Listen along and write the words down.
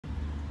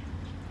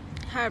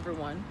Hi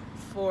everyone.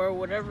 For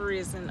whatever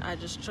reason, I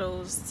just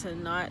chose to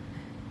not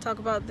talk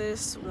about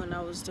this when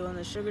I was doing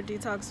the sugar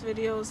detox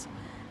videos.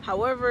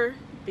 However,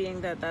 being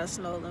that that's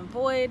null and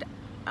void,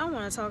 I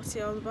want to talk to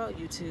y'all about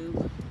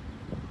YouTube.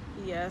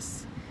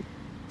 Yes.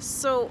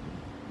 So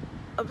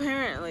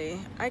apparently,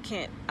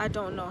 I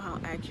don't know how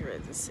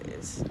accurate this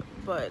is,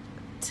 but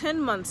 10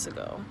 months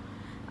ago,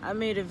 I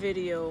made a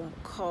video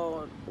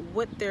called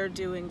What They're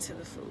Doing to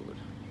the Food.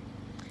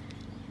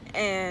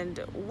 And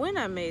when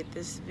I made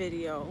this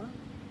video,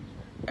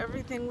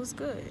 everything was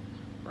good,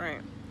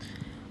 right?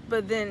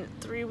 But then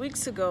 3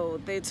 weeks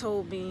ago, they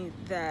told me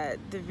that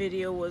the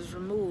video was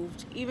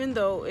removed, even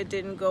though it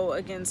didn't go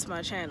against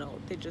my channel.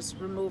 They just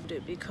removed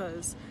it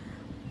because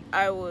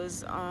I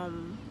was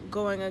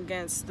going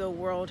against the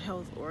World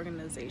Health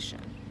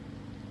Organization.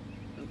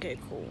 Okay,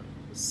 cool.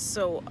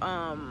 So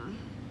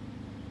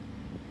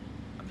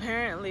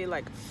apparently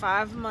like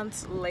 5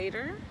 months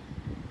later,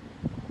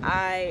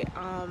 I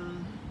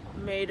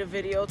made a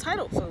video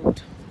titled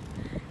Food,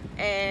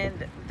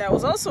 and that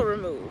was also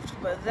removed.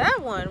 But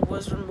that one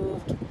was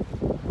removed,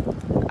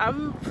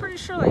 I'm pretty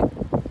sure, like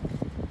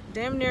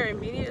damn near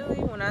immediately.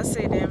 When I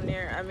say damn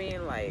near, I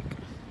mean like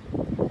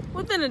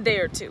within a day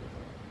or two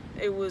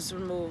it was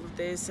removed.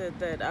 They said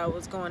that I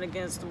was going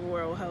against the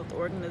World Health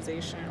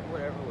Organization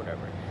or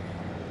whatever.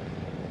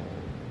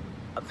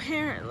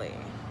 Apparently,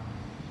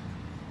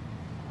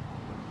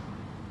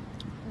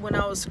 when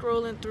I was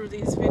scrolling through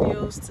these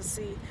videos to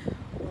see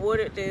what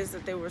it is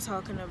that they were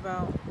talking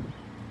about,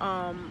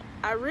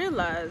 I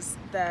realized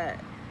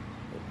that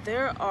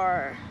there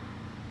are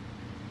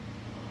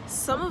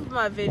some of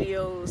my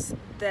videos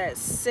that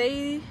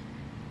say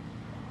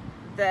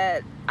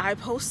that I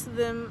posted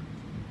them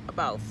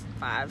about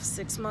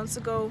 5-6 months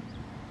ago,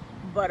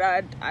 but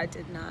I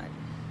did not.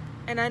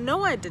 And I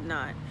know I did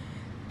not,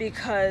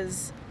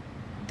 because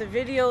the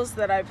videos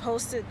that I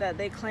posted that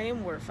they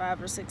claim were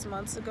 5 or 6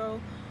 months ago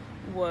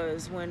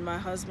was when my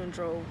husband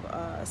drove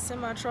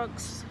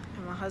semi-trucks,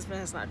 and my husband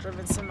has not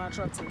driven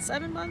semi-trucks in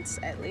 7 months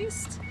at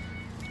least.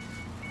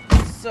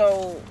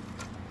 So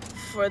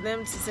for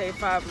them to say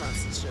 5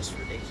 months is just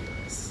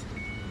ridiculous.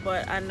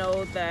 But I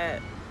know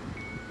that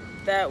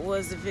that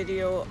was a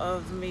video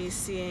of me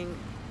seeing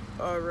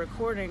or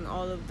recording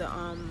all of the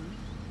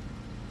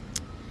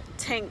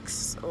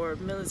tanks or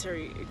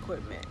military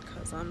equipment,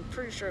 because I'm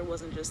pretty sure it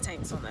wasn't just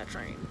tanks on that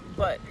train,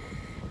 but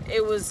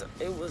it was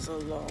a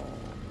long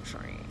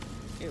train.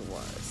 It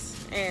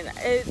was, and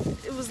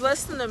it was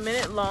less than a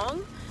minute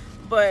long,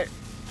 but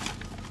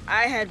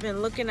I had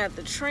been looking at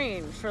the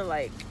train for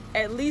like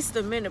at least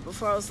a minute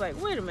before I was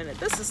like, wait a minute,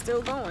 this is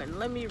still going,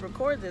 let me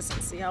record this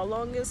and see how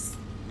long it's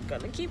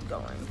gonna keep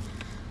going.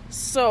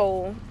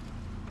 So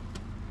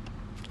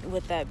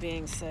with that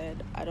being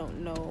said, I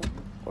don't know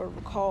or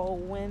recall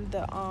when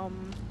the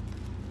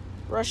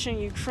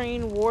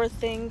Russian-Ukraine war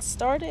thing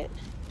started,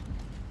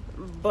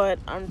 but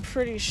I'm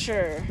pretty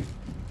sure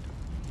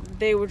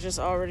they were just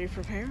already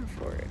preparing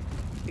for it,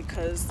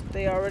 because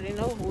they already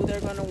know who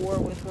they're going to war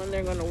with, when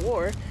they're going to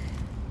war.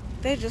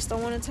 They just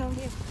don't want to tell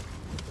you.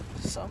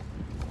 So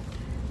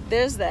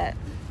there's that.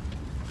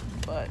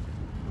 But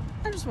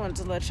I just wanted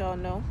to let y'all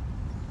know.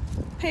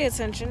 Pay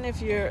attention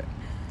if you're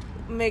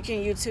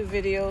making YouTube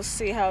videos.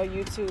 See how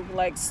YouTube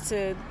likes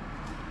to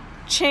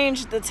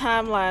change the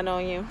timeline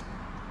on you.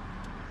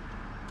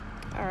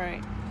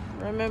 Alright,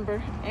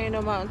 remember, ain't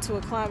no mountain to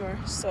a climber,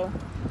 so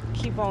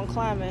keep on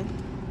climbing.